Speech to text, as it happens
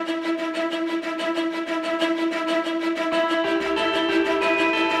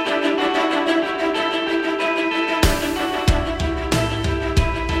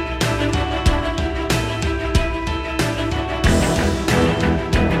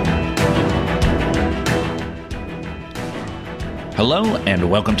Hello and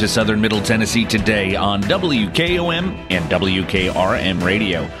welcome to Southern Middle Tennessee Today on WKOM and WKRM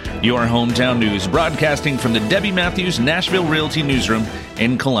Radio, your hometown news broadcasting from the Debbie Matthews Nashville Realty Newsroom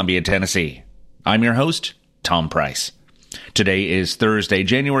in Columbia, Tennessee. I'm your host, Tom Price. Today is Thursday,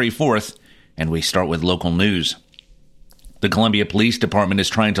 January 4th, and we start with local news. The Columbia Police Department is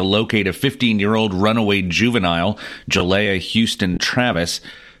trying to locate a 15-year-old runaway juvenile, Jalea Houston Travis.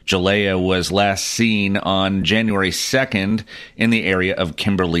 Jalea was last seen on January 2nd in the area of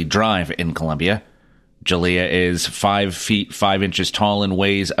Kimberly Drive in Columbia. Jalea is 5 feet 5 inches tall and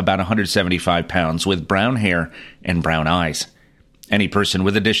weighs about 175 pounds with brown hair and brown eyes. Any person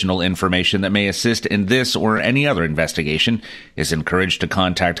with additional information that may assist in this or any other investigation is encouraged to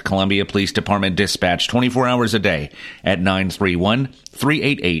contact Columbia Police Department Dispatch 24 hours a day at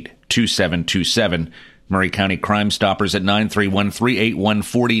 931-388-2727, Murray County Crime Stoppers at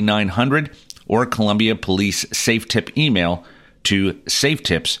 931-381-4900, or Columbia Police Safe Tip email to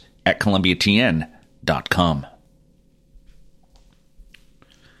safetips@columbiatn.com.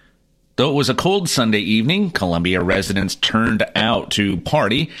 Though it was a cold Sunday evening, Columbia residents turned out to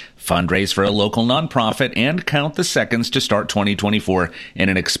party, fundraise for a local nonprofit, and count the seconds to start 2024 in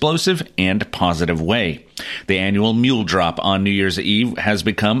an explosive and positive way. The annual Mule Drop on New Year's Eve has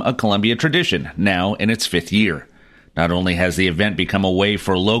become a Columbia tradition, now in its 5th year. Not only has the event become a way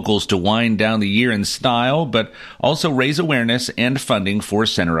for locals to wind down the year in style, but also raise awareness and funding for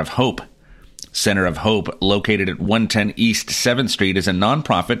Center of Hope. Center of Hope, located at 110 East 7th Street, is a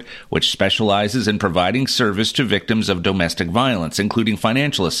nonprofit which specializes in providing service to victims of domestic violence, including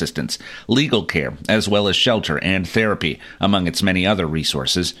financial assistance, legal care, as well as shelter and therapy, among its many other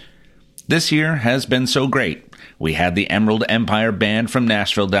resources. This year has been so great. We had the Emerald Empire Band from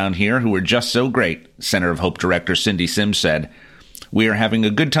Nashville down here who were just so great, Center of Hope Director Cindy Sims said. We are having a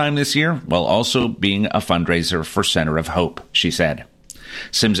good time this year while also being a fundraiser for Center of Hope, she said.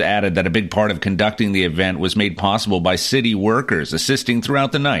 Sims added that a big part of conducting the event was made possible by city workers assisting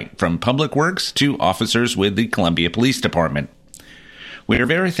throughout the night, from Public Works to officers with the Columbia Police Department. We are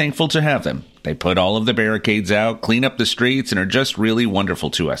very thankful to have them. They put all of the barricades out, clean up the streets, and are just really wonderful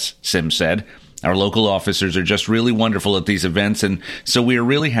to us, Sims said. Our local officers are just really wonderful at these events, and so we are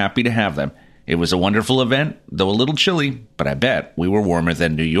really happy to have them. It was a wonderful event, though a little chilly, but I bet we were warmer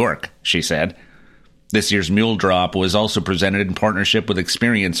than New York, she said. This year's Mule Drop was also presented in partnership with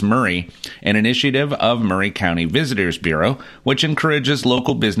Experience Murray, an initiative of Murray County Visitors Bureau, which encourages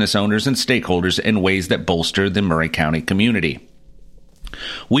local business owners and stakeholders in ways that bolster the Murray County community.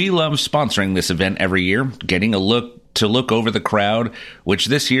 We love sponsoring this event every year, getting a look over the crowd, which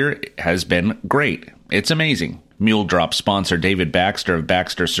this year has been great. It's amazing, Mule Drop sponsor David Baxter of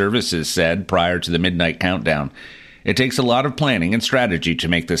Baxter Services said prior to the midnight countdown. It takes a lot of planning and strategy to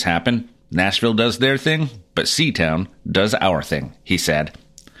make this happen. Nashville does their thing, but Seatown does our thing, he said.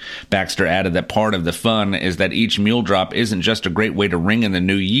 Baxter added that part of the fun is that each Mule Drop isn't just a great way to ring in the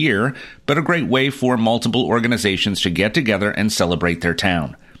new year, but a great way for multiple organizations to get together and celebrate their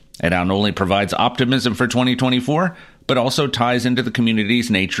town. It not only provides optimism for 2024, but also ties into the community's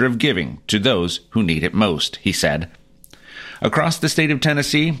nature of giving to those who need it most, he said. Across the state of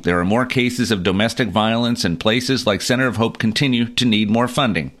Tennessee, there are more cases of domestic violence, and places like Center of Hope continue to need more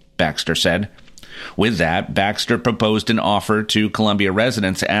funding, Baxter said. With that, Baxter proposed an offer to Columbia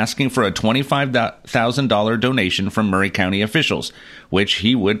residents asking for a $25,000 donation from Murray County officials, which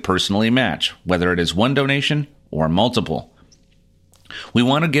he would personally match, whether it is one donation or multiple. We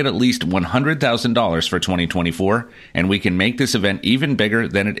want to get at least $100,000 for 2024, and we can make this event even bigger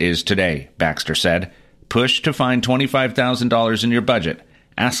than it is today, Baxter said. Push to find $25,000 in your budget.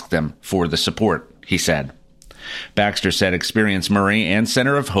 Ask them for the support, he said. Baxter said Experience Murray and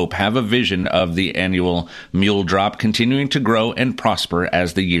Center of Hope have a vision of the annual Mule Drop continuing to grow and prosper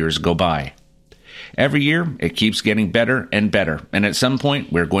as the years go by. Every year, it keeps getting better and better, and at some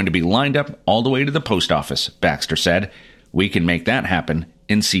point, we're going to be lined up all the way to the post office, Baxter said. We can make that happen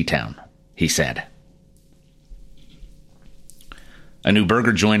in Seatown, he said. A new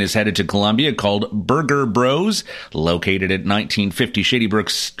burger joint is headed to Columbia called Burger Bros. Located at 1950 Shady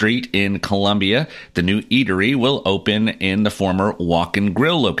Brook Street in Columbia, the new eatery will open in the former Walk and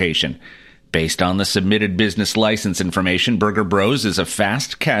Grill location. Based on the submitted business license information, Burger Bros is a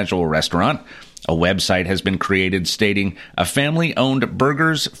fast casual restaurant. A website has been created stating a family-owned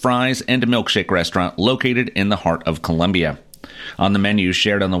burgers, fries, and milkshake restaurant located in the heart of Columbia. On the menu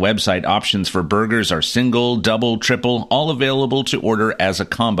shared on the website, options for burgers are single, double, triple, all available to order as a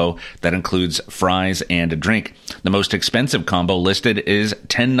combo that includes fries and a drink. The most expensive combo listed is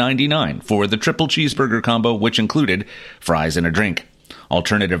 $10.99 for the triple cheeseburger combo, which included fries and a drink.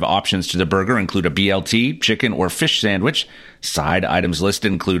 Alternative options to the burger include a BLT, chicken or fish sandwich. Side items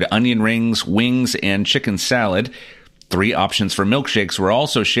listed include onion rings, wings, and chicken salad. 3 options for milkshakes were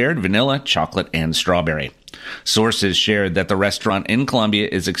also shared: vanilla, chocolate, and strawberry. Sources shared that the restaurant in Columbia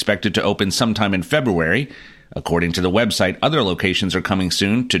is expected to open sometime in February. According to the website, other locations are coming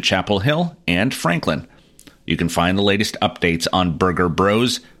soon to Chapel Hill and Franklin. You can find the latest updates on Burger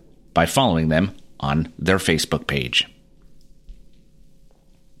Bros by following them on their Facebook page.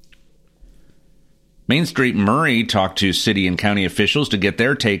 Main Street Murray talked to city and county officials to get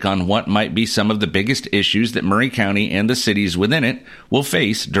their take on what might be some of the biggest issues that Murray County and the cities within it will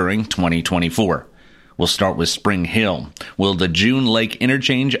face during 2024. We'll start with Spring Hill. Will the June Lake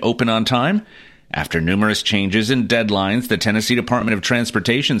interchange open on time? After numerous changes and deadlines, the Tennessee Department of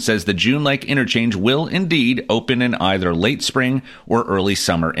Transportation says the June Lake interchange will indeed open in either late spring or early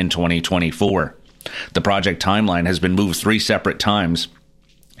summer in 2024. The project timeline has been moved 3 separate times,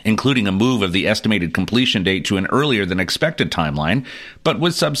 including a move of the estimated completion date to an earlier than expected timeline, but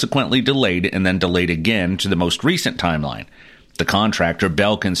was subsequently delayed and then delayed again to the most recent timeline. The contractor,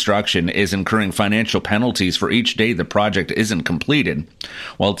 Bell Construction, is incurring financial penalties for each day the project isn't completed,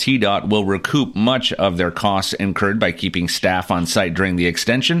 while TDOT will recoup much of their costs incurred by keeping staff on site during the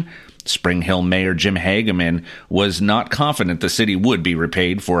extension. Spring Hill Mayor Jim Hageman was not confident the city would be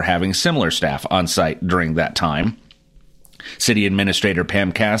repaid for having similar staff on site during that time. City Administrator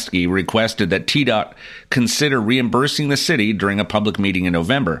Pam Caskey requested that TDOT consider reimbursing the city during a public meeting in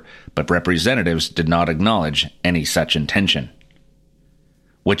November, but representatives did not acknowledge any such intention.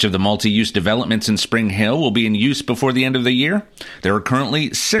 Which of the multi-use developments in Spring Hill will be in use before the end of the year? There are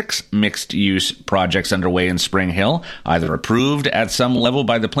currently 6 mixed-use projects underway in Spring Hill, either approved at some level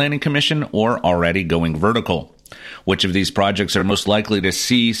by the Planning Commission or already going vertical. Which of these projects are most likely to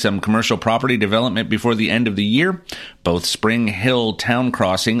see some commercial property development before the end of the year? Both Spring Hill Town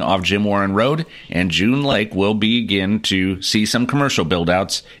Crossing off Jim Warren Road and June Lake will begin to see some commercial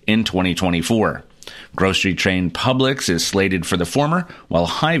build-outs in 2024. Grocery chain Publix is slated for the former, while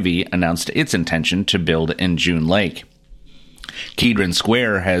Hy-Vee announced its intention to build in June Lake. Kedron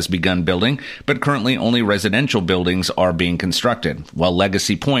Square has begun building, but currently only residential buildings are being constructed, while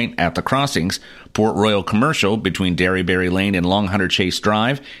Legacy Point at the crossings, Port Royal Commercial between Derryberry Lane and Long Hunter Chase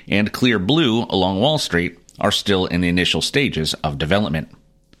Drive, and Clear Blue along Wall Street are still in the initial stages of development.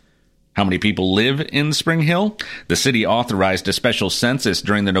 How many people live in Spring Hill? The city authorized a special census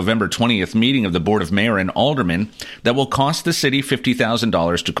during the November 20th meeting of the Board of Mayor and Aldermen that will cost the city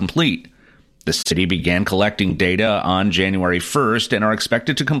 $50,000 to complete. The city began collecting data on January 1st and are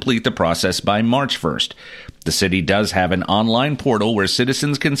expected to complete the process by March 1st. The city does have an online portal where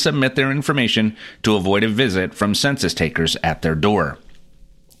citizens can submit their information to avoid a visit from census takers at their door.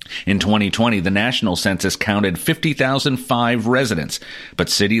 In 2020, the national census counted 50,005 residents, but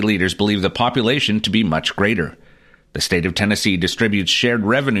city leaders believe the population to be much greater. The state of Tennessee distributes shared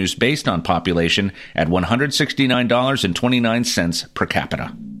revenues based on population at $169.29 per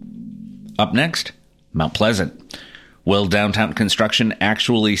capita. Up next, Mount Pleasant. Will downtown construction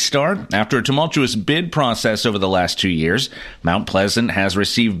actually start? After a tumultuous bid process over the last 2 years, Mount Pleasant has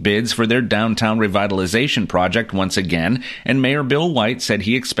received bids for their downtown revitalization project once again, and Mayor Bill White said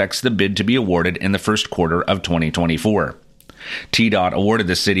he expects the bid to be awarded in the first quarter of 2024. TDOT awarded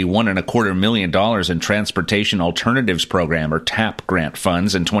the city $1.25 million in Transportation Alternatives Program, or TAP, grant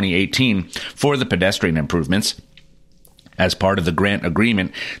funds in 2018 for the pedestrian improvements. As part of the grant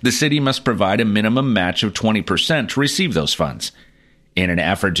agreement, the city must provide a minimum match of 20% to receive those funds. In an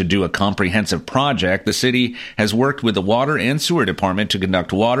effort to do a comprehensive project, the city has worked with the Water and Sewer Department to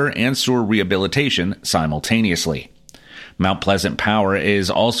conduct water and sewer rehabilitation simultaneously. Mount Pleasant Power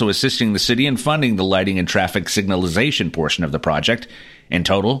is also assisting the city in funding the lighting and traffic signalization portion of the project. In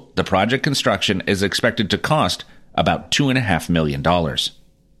total, the project construction is expected to cost about $2.5 million.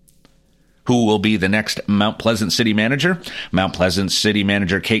 Who will be the next Mount Pleasant city manager? Mount Pleasant city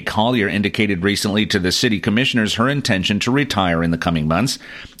manager Kate Collier indicated recently to the city commissioners her intention to retire in the coming months,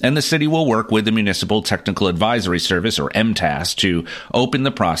 and the city will work with the Municipal Technical Advisory Service, or MTAS, to open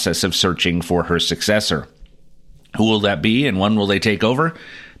the process of searching for her successor. Who will that be, and when will they take over?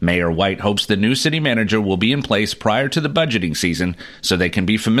 Mayor White hopes the new city manager will be in place prior to the budgeting season so they can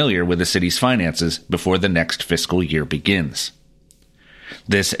be familiar with the city's finances before the next fiscal year begins.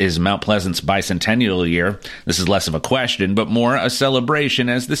 This is Mount Pleasant's bicentennial year. This is less of a question, but more a celebration,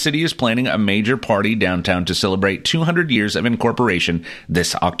 as the city is planning a major party downtown to celebrate 200 years of incorporation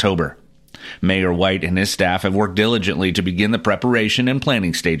this October. Mayor White and his staff have worked diligently to begin the preparation and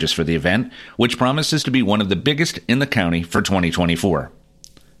planning stages for the event, which promises to be one of the biggest in the county for 2024.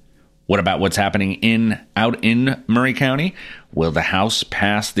 What about what's happening out in Murray County? Will the House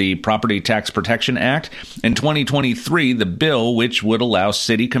pass the Property Tax Protection Act? In 2023, the bill, which would allow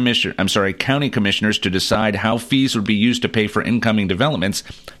county commissioners to decide how fees would be used to pay for incoming developments,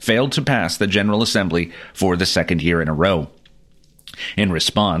 failed to pass the General Assembly for the second year in a row. In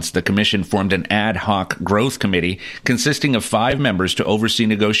response, the commission formed an ad hoc growth committee consisting of 5 members to oversee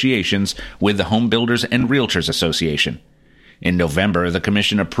negotiations with the Home Builders and Realtors Association. In November, the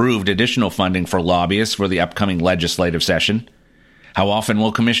commission approved additional funding for lobbyists for the upcoming legislative session. How often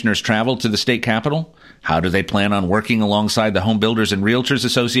will commissioners travel to the state capitol? How do they plan on working alongside the Home Builders and Realtors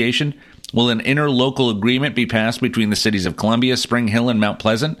Association? Will an interlocal agreement be passed between the cities of Columbia, Spring Hill, and Mount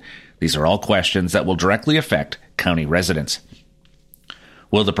Pleasant? These are all questions that will directly affect county residents.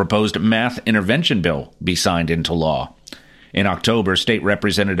 Will the proposed math intervention bill be signed into law? In October, State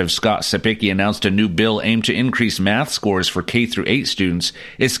Representative Scott Cepicky announced a new bill aimed to increase math scores for K-8 students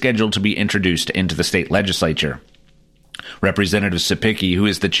is scheduled to be introduced into the state legislature. Representative Cepicky, who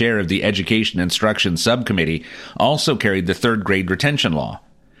is the chair of the Education Instruction Subcommittee, also carried the third grade retention law.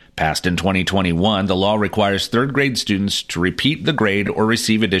 Passed in 2021, the law requires third grade students to repeat the grade or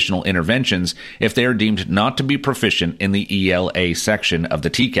receive additional interventions if they are deemed not to be proficient in the ELA section of the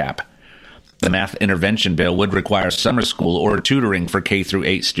TCAP. The math intervention bill would require summer school or tutoring for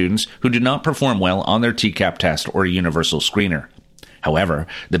K-8 students who do not perform well on their TCAP test or universal screener. However,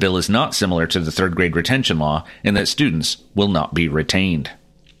 the bill is not similar to the third grade retention law in that students will not be retained.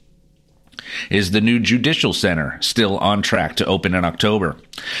 Is the new Judicial Center still on track to open in October?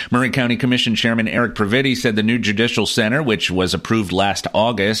 Murray County Commission Chairman Eric Praviti said the new Judicial Center, which was approved last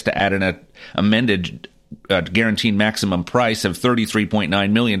August at an amended guaranteed maximum price of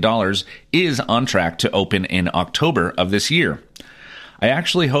 $33.9 million, is on track to open in October of this year. I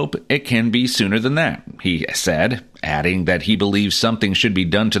actually hope it can be sooner than that, he said, adding that he believes something should be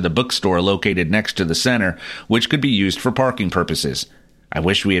done to the bookstore located next to the center, which could be used for parking purposes. I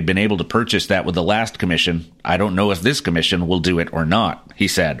wish we had been able to purchase that with the last commission. I don't know if this commission will do it or not, he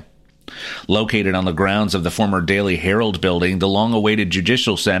said. Located on the grounds of the former Daily Herald building, the long-awaited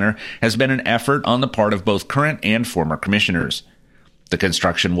Judicial Center has been an effort on the part of both current and former commissioners. The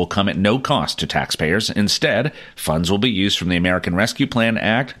construction will come at no cost to taxpayers. Instead, funds will be used from the American Rescue Plan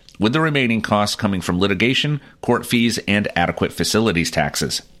Act, with the remaining costs coming from litigation, court fees, and adequate facilities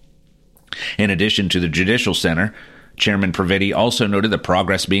taxes. In addition to the Judicial Center, Chairman Praviti also noted the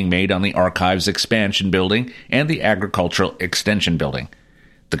progress being made on the Archives Expansion Building and the Agricultural Extension Building.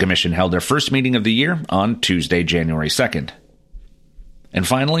 The Commission held their first meeting of the year on Tuesday, January 2nd. And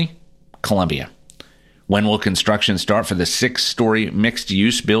finally, Columbia. When will construction start for the 6-story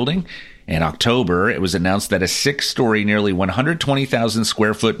mixed-use building? In October, it was announced that a 6-story, nearly 120,000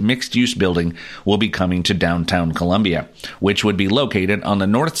 square foot mixed-use building will be coming to downtown Columbia, which would be located on the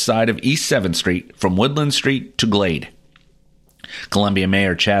north side of East 7th Street from Woodland Street to Glade. Columbia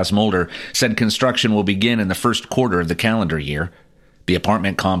Mayor Chaz Mulder said construction will begin in the first quarter of the calendar year. The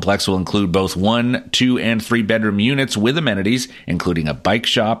apartment complex will include both 1, 2, and 3-bedroom units with amenities, including a bike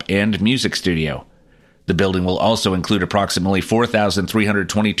shop and music studio. The building will also include approximately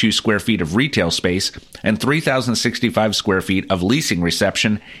 4,322 square feet of retail space and 3,065 square feet of leasing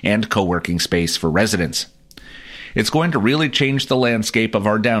reception and co-working space for residents. It's going to really change the landscape of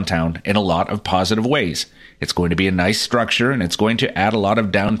our downtown in a lot of positive ways. It's going to be a nice structure, and it's going to add a lot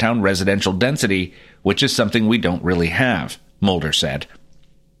of downtown residential density, which is something we don't really have, Mulder said.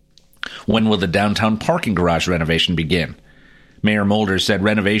 When will the downtown parking garage renovation begin? Mayor Mulder said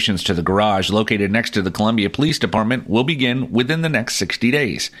renovations to the garage located next to the Columbia Police Department will begin within the next 60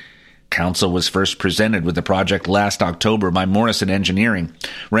 days. Council was first presented with the project last October by Morrison Engineering.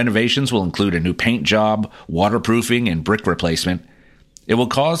 Renovations will include a new paint job, waterproofing, and brick replacement. It will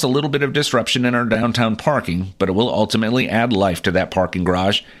cause a little bit of disruption in our downtown parking, but it will ultimately add life to that parking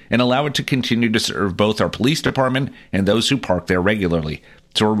garage and allow it to continue to serve both our police department and those who park there regularly.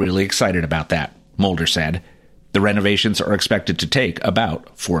 So we're really excited about that, Mulder said. The renovations are expected to take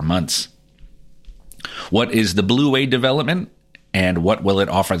about 4 months. What is the Blue Way development, and what will it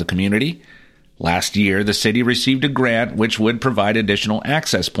offer the community? Last year, the city received a grant which would provide additional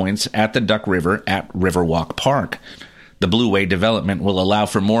access points at the Duck River at Riverwalk Park. The Blue Way development will allow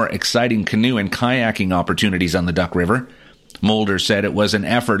for more exciting canoe and kayaking opportunities on the Duck River. Mulder said it was an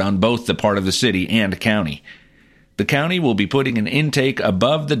effort on both the part of the city and county. The county will be putting an intake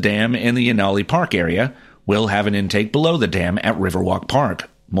above the dam in the Yanali Park area. We'll have an intake below the dam at Riverwalk Park,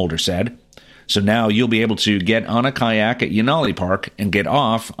 Mulder said. So now you'll be able to get on a kayak at Yanali Park and get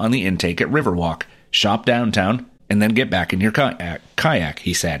off on the intake at Riverwalk, shop downtown, and then get back in your kayak,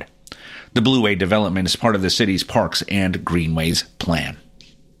 he said. The Blue Way development is part of the city's Parks and Greenways plan.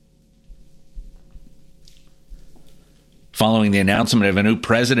 Following the announcement of a new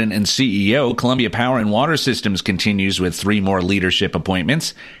president and CEO, Columbia Power and Water Systems continues with 3 more leadership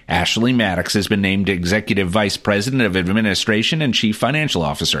appointments. Ashley Maddox has been named Executive Vice President of Administration and Chief Financial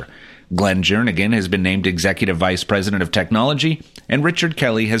Officer. Glenn Jernigan has been named Executive Vice President of Technology, and Richard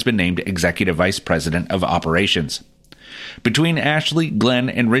Kelly has been named Executive Vice President of Operations. Between Ashley, Glenn,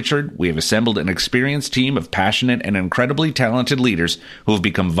 and Richard, we have assembled an experienced team of passionate and incredibly talented leaders who have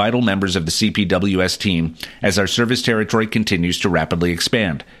become vital members of the CPWS team as our service territory continues to rapidly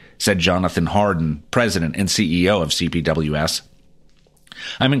expand, said Jonathan Harden, President and CEO of CPWS.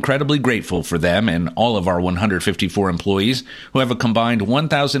 I'm incredibly grateful for them and all of our 154 employees who have a combined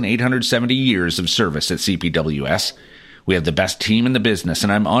 1,870 years of service at CPWS. We have the best team in the business,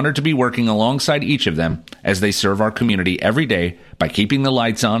 and I'm honored to be working alongside each of them as they serve our community every day by keeping the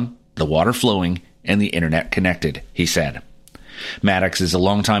lights on, the water flowing, and the internet connected, he said. Maddox is a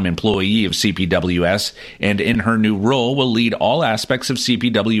longtime employee of CPWS, and in her new role will lead all aspects of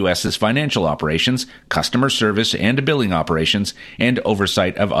CPWS's financial operations, customer service and billing operations, and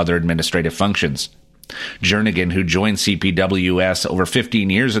oversight of other administrative functions. Jernigan, who joined CPWS over 15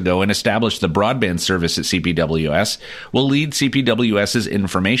 years ago and established the broadband service at CPWS, will lead CPWS's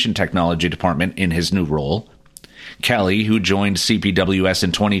information technology department in his new role. Kelly, who joined CPWS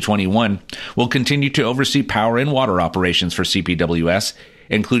in 2021, will continue to oversee power and water operations for CPWS,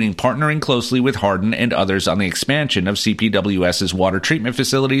 including partnering closely with Hardin and others on the expansion of CPWS's water treatment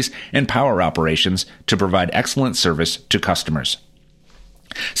facilities and power operations to provide excellent service to customers.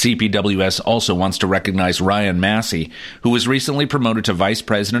 CPWS also wants to recognize Ryan Massey, who was recently promoted to Vice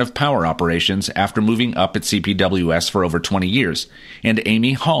President of Power Operations after moving up at CPWS for over 20 years, and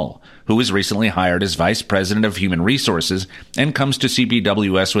Amy Hall, who was recently hired as Vice President of Human Resources and comes to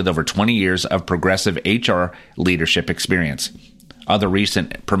CPWS with over 20 years of progressive HR leadership experience. Other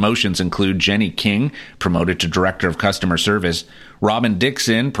recent promotions include Jenny King, promoted to Director of Customer Service, Robin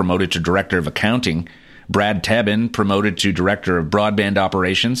Dixon, promoted to Director of Accounting, Brad Tebben, promoted to Director of Broadband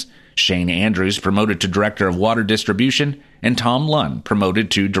Operations, Shane Andrews, promoted to Director of Water Distribution, and Tom Lunn, promoted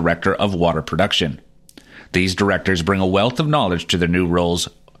to Director of Water Production. These directors bring a wealth of knowledge to their new roles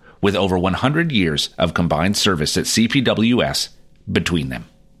with over 100 years of combined service at CPWS between them.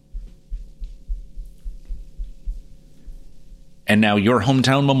 And now your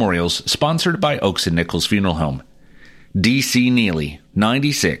hometown memorials, sponsored by Oaks and Nichols Funeral Home. D.C. Neely,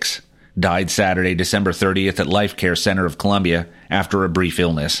 96, died Saturday, December 30th at Life Care Center of Columbia after a brief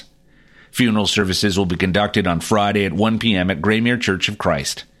illness. Funeral services will be conducted on Friday at 1 p.m. at Graymere Church of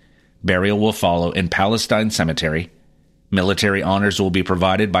Christ. Burial will follow in Palestine Cemetery. Military honors will be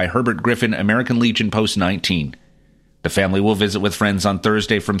provided by Herbert Griffin, American Legion Post 19. The family will visit with friends on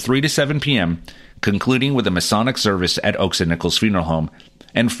Thursday from 3 to 7 p.m., concluding with a Masonic service at Oaks and Nichols Funeral Home,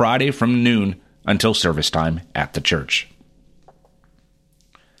 and Friday from noon until service time at the church.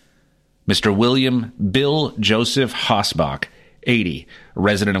 Mr. William Bill Joseph Hosbach, 80,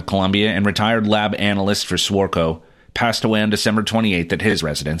 resident of Columbia and retired lab analyst for Swarco, passed away on December 28th at his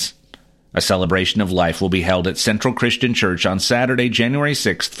residence. A celebration of life will be held at Central Christian Church on Saturday, January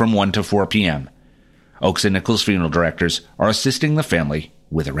 6th from 1 to 4 p.m. Oaks and Nichols funeral directors are assisting the family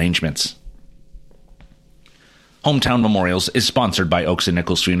with arrangements. Hometown Memorials is sponsored by Oaks and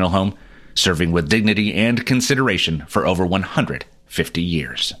Nichols Funeral Home, serving with dignity and consideration for over 150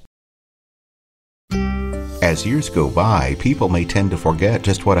 years. As years go by, people may tend to forget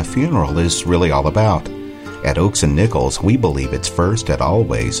just what a funeral is really all about. At Oaks and Nichols, we believe it's first and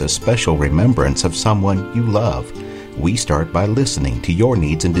always a special remembrance of someone you love. We start by listening to your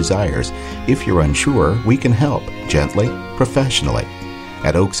needs and desires. If you're unsure, we can help, gently, professionally.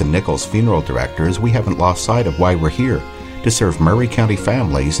 At Oaks and Nichols Funeral Directors, we haven't lost sight of why we're here, to serve Murray County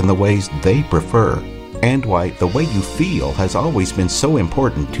families in the ways they prefer, and why the way you feel has always been so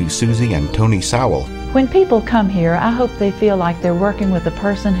important to Susie and Tony Sowell. When people come here, I hope they feel like they're working with a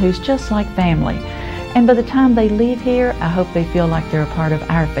person who's just like family. And by the time they leave here, I hope they feel like they're a part of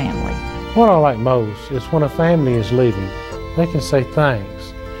our family. What I like most is when a family is leaving, they can say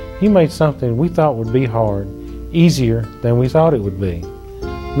thanks. You made something we thought would be hard, easier than we thought it would be.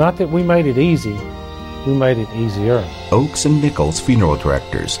 Not that we made it easy, we made it easier. Oaks and Nichols Funeral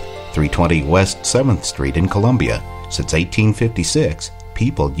Directors, 320 West 7th Street in Columbia. Since 1856,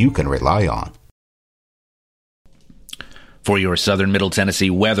 people you can rely on. For your southern Middle Tennessee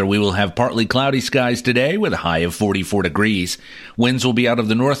weather, we will have partly cloudy skies today with a high of 44 degrees. Winds will be out of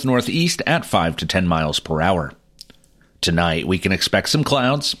the north-northeast at 5 to 10 miles per hour. Tonight, we can expect some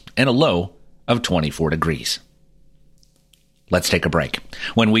clouds and a low of 24 degrees. Let's take a break.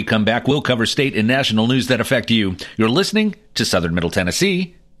 When we come back, we'll cover state and national news that affect you. You're listening to Southern Middle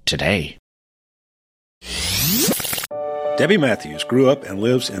Tennessee Today. Debbie Matthews grew up and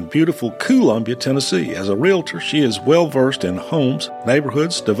lives in beautiful Columbia, Tennessee. As a realtor, she is well-versed in homes,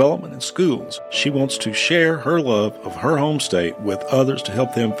 neighborhoods, development, and schools. She wants to share her love of her home state with others to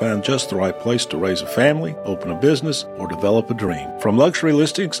help them find just the right place to raise a family, open a business, or develop a dream. From luxury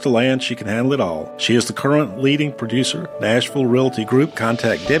listings to land, she can handle it all. She is the current leading producer, Nashville Realty Group.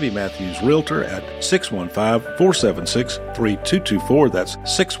 Contact Debbie Matthews Realtor at 615-476-3224. That's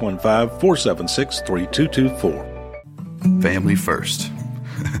 615-476-3224. Family first.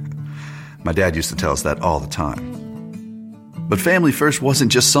 My dad used to tell us that all the time. But family first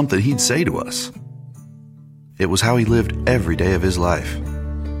wasn't just something he'd say to us. It was how he lived every day of his life.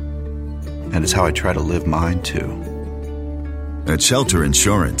 And it's how I try to live mine too. At Shelter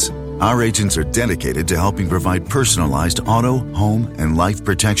Insurance, our agents are dedicated to helping provide personalized auto, home, and life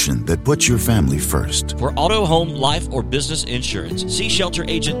protection that puts your family first. For auto, home, life, or business insurance, see Shelter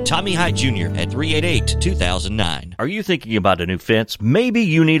Agent Tommy Hyde Jr. at 388-2009. Are you thinking about a new fence? Maybe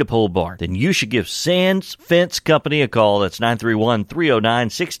you need a pole barn. Then you should give Sands Fence Company a call. That's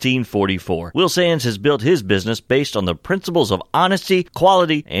 931-309-1644. Will Sands has built his business based on the principles of honesty,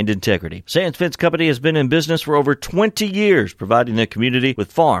 quality, and integrity. Sands Fence Company has been in business for over 20 years, providing the community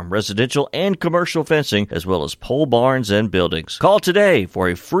with farm, residential, and commercial fencing, as well as pole barns and buildings. Call today for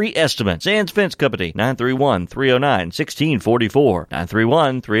a free estimate. Sands Fence Company, 931-309-1644.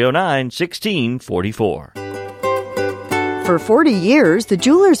 931-309-1644. For 40 years, the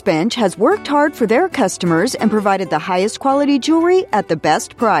Jewelers Bench has worked hard for their customers and provided the highest quality jewelry at the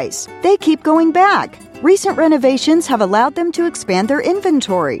best price. They keep going back. Recent renovations have allowed them to expand their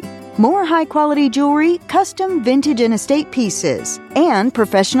inventory. More high-quality jewelry, custom vintage and estate pieces, and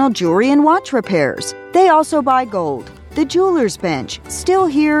professional jewelry and watch repairs. They also buy gold. The Jewelers Bench. Still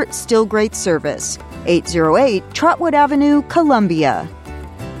here, still great service. 808 Trotwood Avenue, Columbia.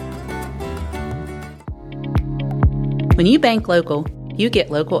 When you bank local, you get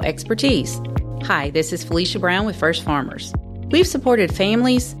local expertise. Hi, this is Felicia Brown with First Farmers. We've supported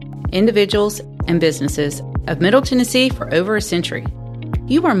families, individuals, and businesses of Middle Tennessee for over a century.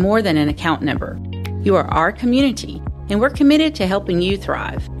 You are more than an account number. You are our community, and we're committed to helping you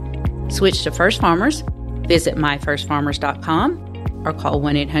thrive. Switch to First Farmers, visit myfirstfarmers.com, or call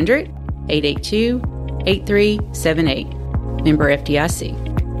 1-800-882-8378. Member FDIC.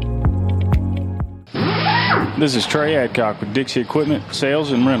 This is Trey Adcock with Dixie Equipment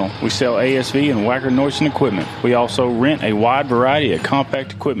Sales and Rental. We sell ASV and Wacker-Neuson equipment. We also rent a wide variety of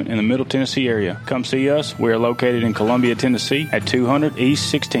compact equipment in the Middle Tennessee area. Come see us. We are located in Columbia, Tennessee at 200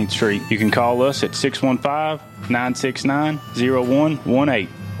 East 16th Street. You can call us at 615-969-0118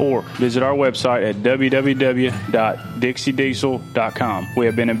 or visit our website at www.dixiediesel.com. We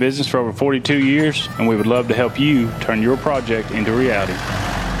have been in business for over 42 years, and we would love to help you turn your project into reality.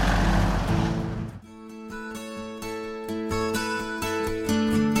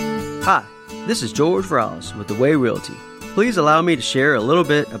 Hi, this is George Ross with The Way Realty. Please allow me to share a little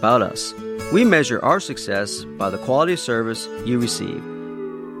bit about us. We measure our success by the quality of service you receive.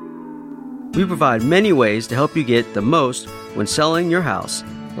 We provide many ways to help you get the most when selling your house,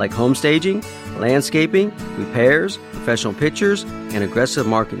 like home staging, landscaping, repairs, professional pictures, and aggressive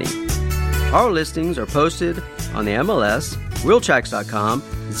marketing. Our listings are posted on the MLS, Realtracs.com,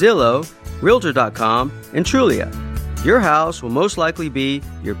 Zillow, Realtor.com, and Trulia. Your house will most likely be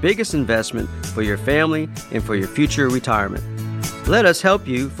your biggest investment for your family and for your future retirement. Let us help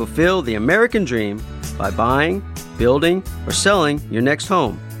you fulfill the American dream by buying, building, or selling your next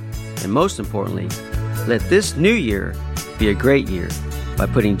home. And most importantly, let this new year be a great year by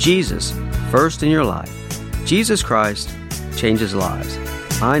putting Jesus first in your life. Jesus Christ changes lives.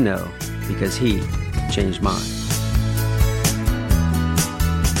 I know because He changed mine.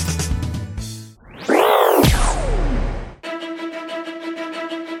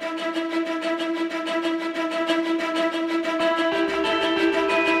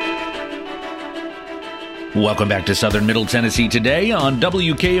 Welcome back to Southern Middle Tennessee today on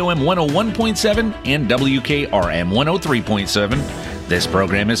WKOM 101.7 and WKRM 103.7. This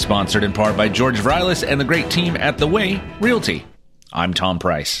program is sponsored in part by George Vrilis and the great team at The Way Realty. I'm Tom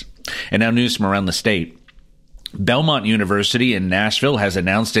Price. And now news from around the state. Belmont University in Nashville has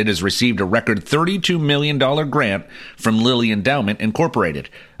announced it has received a record $32 million grant from Lilly Endowment Incorporated,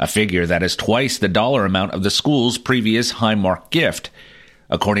 a figure that is twice the dollar amount of the school's previous Highmark gift.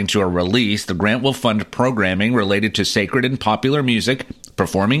 According to a release, the grant will fund programming related to sacred and popular music,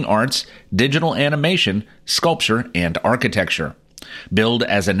 performing arts, digital animation, sculpture, and architecture. Billed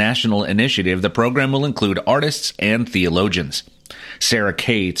as a national initiative, the program will include artists and theologians. Sarah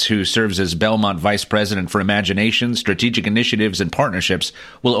Cates, who serves as Belmont Vice President for Imagination, Strategic Initiatives, and Partnerships,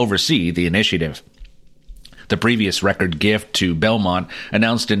 will oversee the initiative. The previous record gift to Belmont,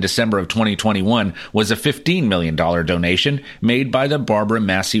 announced in December of 2021, was a $15 million donation made by the Barbara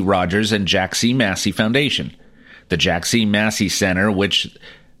Massey Rogers and Jack C. Massey Foundation. The Jack C. Massey Center, which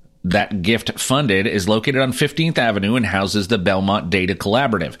that gift funded, is located on 15th Avenue and houses the Belmont Data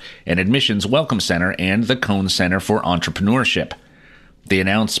Collaborative, an admissions welcome center, and the Cone Center for Entrepreneurship. The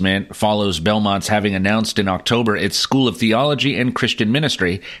announcement follows Belmont's having announced in October its School of Theology and Christian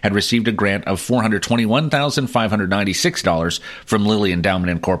Ministry had received a grant of $421,596 from Lilly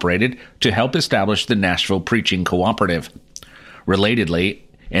Endowment Incorporated to help establish the Nashville Preaching Cooperative. Relatedly,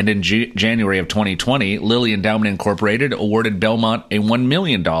 and in January of 2020, Lilly Endowment Incorporated awarded Belmont a $1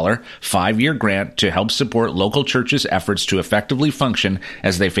 million 5-year grant to help support local churches' efforts to effectively function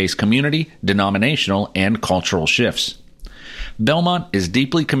as they face community, denominational, and cultural shifts. Belmont is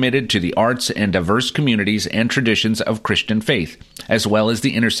deeply committed to the arts and diverse communities and traditions of Christian faith, as well as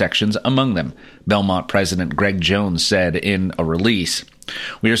the intersections among them, Belmont President Greg Jones said in a release.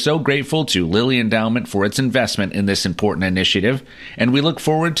 We are so grateful to Lilly Endowment for its investment in this important initiative, and we look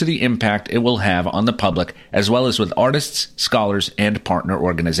forward to the impact it will have on the public, as well as with artists, scholars, and partner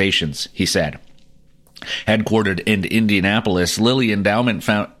organizations, he said. Headquartered in Indianapolis, Lilly Endowment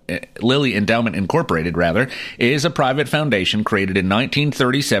Incorporated, is a private foundation created in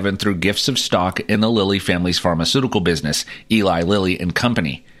 1937 through gifts of stock in the Lilly family's pharmaceutical business, Eli Lilly and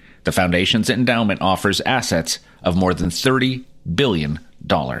Company. The foundation's endowment offers assets of more than $30 billion.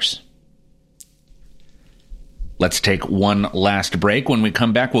 Let's take one last break. When we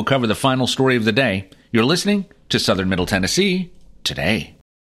come back, we'll cover the final story of the day. You're listening to Southern Middle Tennessee Today.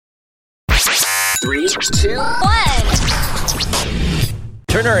 3, 2, 1.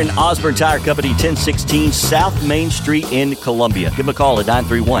 Turner and Osborne Tire Company, 1016 South Main Street in Columbia. Give them a call at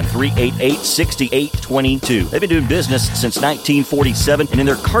 931-388-6822. They've been doing business since 1947 and in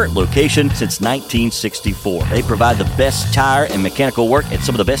their current location since 1964. They provide the best tire and mechanical work at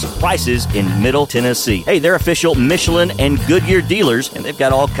some of the best prices in Middle Tennessee. Hey, they're official Michelin and Goodyear dealers, and they've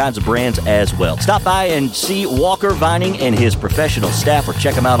got all kinds of brands as well. Stop by and see Walker Vining and his professional staff, or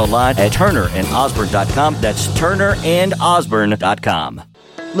check them out online at turnerandosborne.com. That's turnerandosborne.com.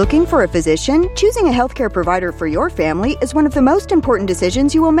 Looking for a physician? Choosing a healthcare provider for your family is one of the most important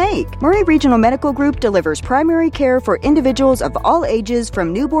decisions you will make. Murray Regional Medical Group delivers primary care for individuals of all ages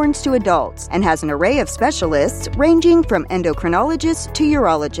from newborns to adults and has an array of specialists ranging from endocrinologists to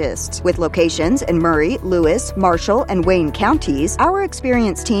urologists. With locations in Murray, Lewis, Marshall, and Wayne counties, our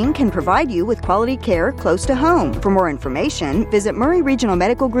experienced team can provide you with quality care close to home. For more information, visit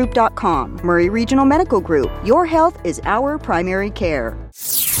murrayregionalmedicalgroup.com. Murray Regional Medical Group. Your health is our primary care.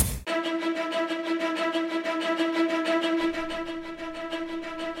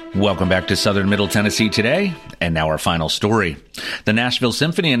 Welcome back to Southern Middle Tennessee Today, and now our final story. The Nashville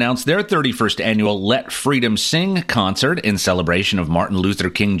Symphony announced their 31st annual Let Freedom Sing concert in celebration of Martin Luther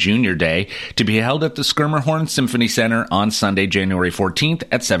King Jr. Day to be held at the Schermerhorn Symphony Center on Sunday, January 14th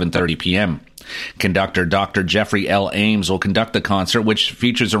at 7:30 p.m. Conductor Dr. Jeffrey L. Ames will conduct the concert, which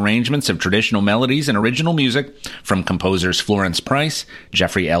features arrangements of traditional melodies and original music from composers Florence Price,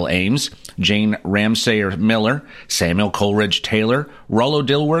 Jeffrey L. Ames, Jane Ramsayer Miller, Samuel Coleridge Taylor, Rollo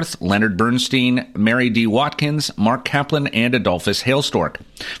Dilworth, Leonard Bernstein, Mary D. Watkins, Mark Kaplan, and Adolphus Hailstork.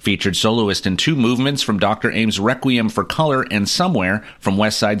 Featured soloist in 2 movements from Dr. Ames' Requiem for Color and Somewhere from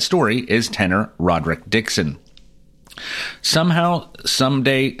West Side Story is tenor Roderick Dixon. Somehow,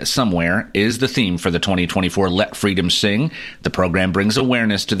 Someday, Somewhere is the theme for the 2024 Let Freedom Sing. The program brings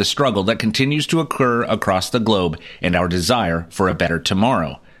awareness to the struggle that continues to occur across the globe and our desire for a better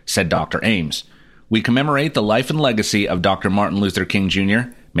tomorrow, said Dr. Ames. We commemorate the life and legacy of Dr. Martin Luther King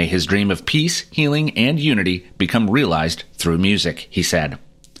Jr. May his dream of peace, healing, and unity become realized through music, he said.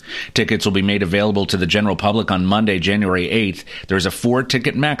 Tickets will be made available to the general public on Monday, January 8th. There is a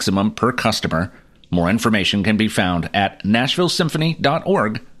 4-ticket maximum per customer. More information can be found at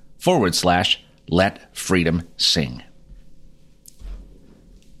nashvillesymphony.org/Let Freedom Sing.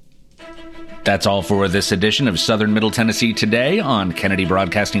 That's all for this edition of Southern Middle Tennessee Today on Kennedy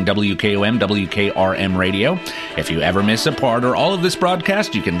Broadcasting WKOM, WKRM Radio. If you ever miss a part or all of this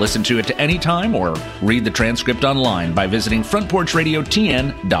broadcast, you can listen to it at any time or read the transcript online by visiting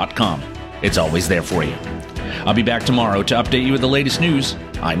frontporchradiotn.com. It's always there for you. I'll be back tomorrow to update you with the latest news.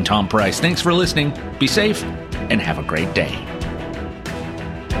 I'm Tom Price. Thanks for listening. Be safe and have a great day.